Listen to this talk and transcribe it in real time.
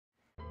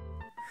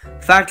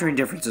Factoring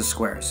Difference of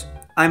Squares.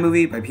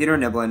 iMovie by Peter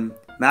Niblin,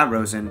 Matt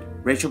Rosen,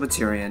 Rachel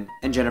Baturian,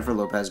 and Jennifer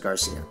Lopez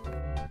Garcia.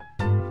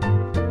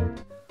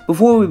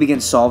 Before we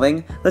begin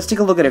solving, let's take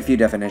a look at a few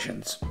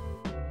definitions.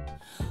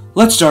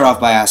 Let's start off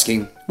by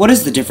asking, what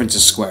is the difference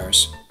of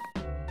squares?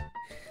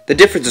 The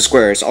difference of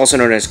squares, also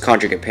known as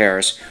conjugate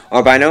pairs,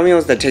 are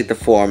binomials that take the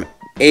form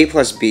a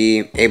plus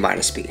b, a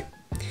minus b.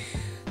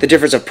 The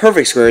difference of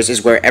perfect squares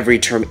is where every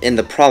term in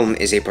the problem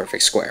is a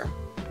perfect square.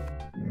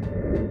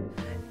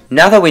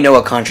 Now that we know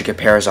what conjugate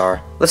pairs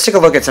are, let's take a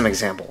look at some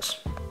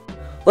examples.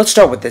 Let's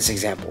start with this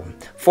example,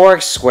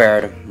 4x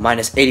squared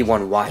minus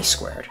 81y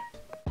squared.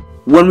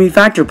 When we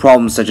factor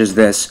problems such as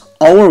this,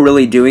 all we're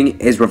really doing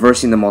is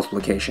reversing the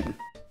multiplication.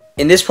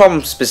 In this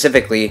problem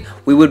specifically,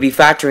 we would be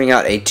factoring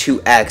out a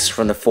 2x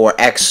from the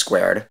 4x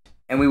squared,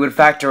 and we would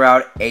factor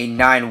out a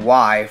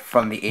 9y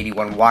from the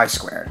 81y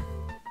squared.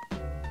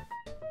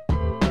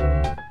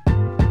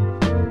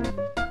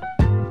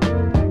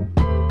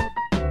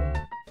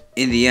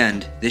 In the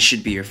end, this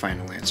should be your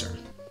final answer.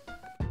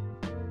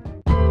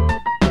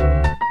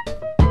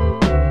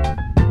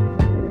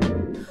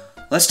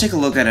 Let's take a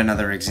look at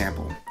another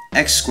example,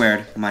 x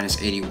squared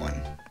minus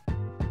 81.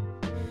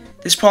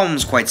 This problem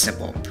is quite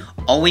simple.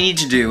 All we need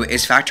to do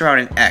is factor out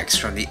an x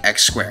from the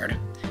x squared,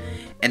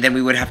 and then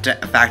we would have to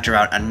factor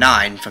out a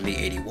 9 from the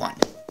 81.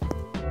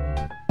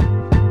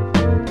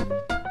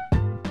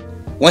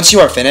 Once you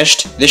are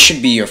finished, this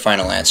should be your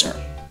final answer.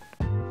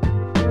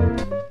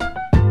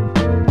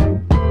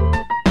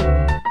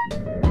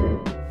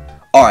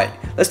 Alright,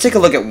 let's take a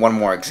look at one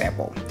more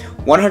example.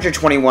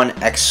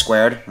 121x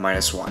squared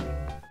minus 1.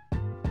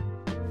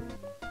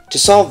 To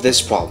solve this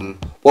problem,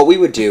 what we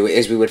would do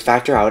is we would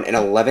factor out an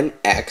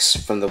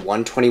 11x from the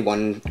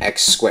 121x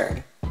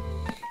squared,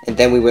 and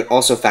then we would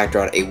also factor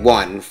out a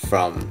 1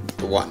 from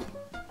the 1.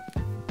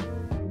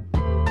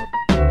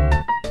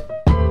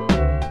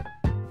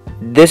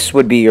 This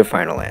would be your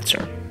final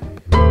answer.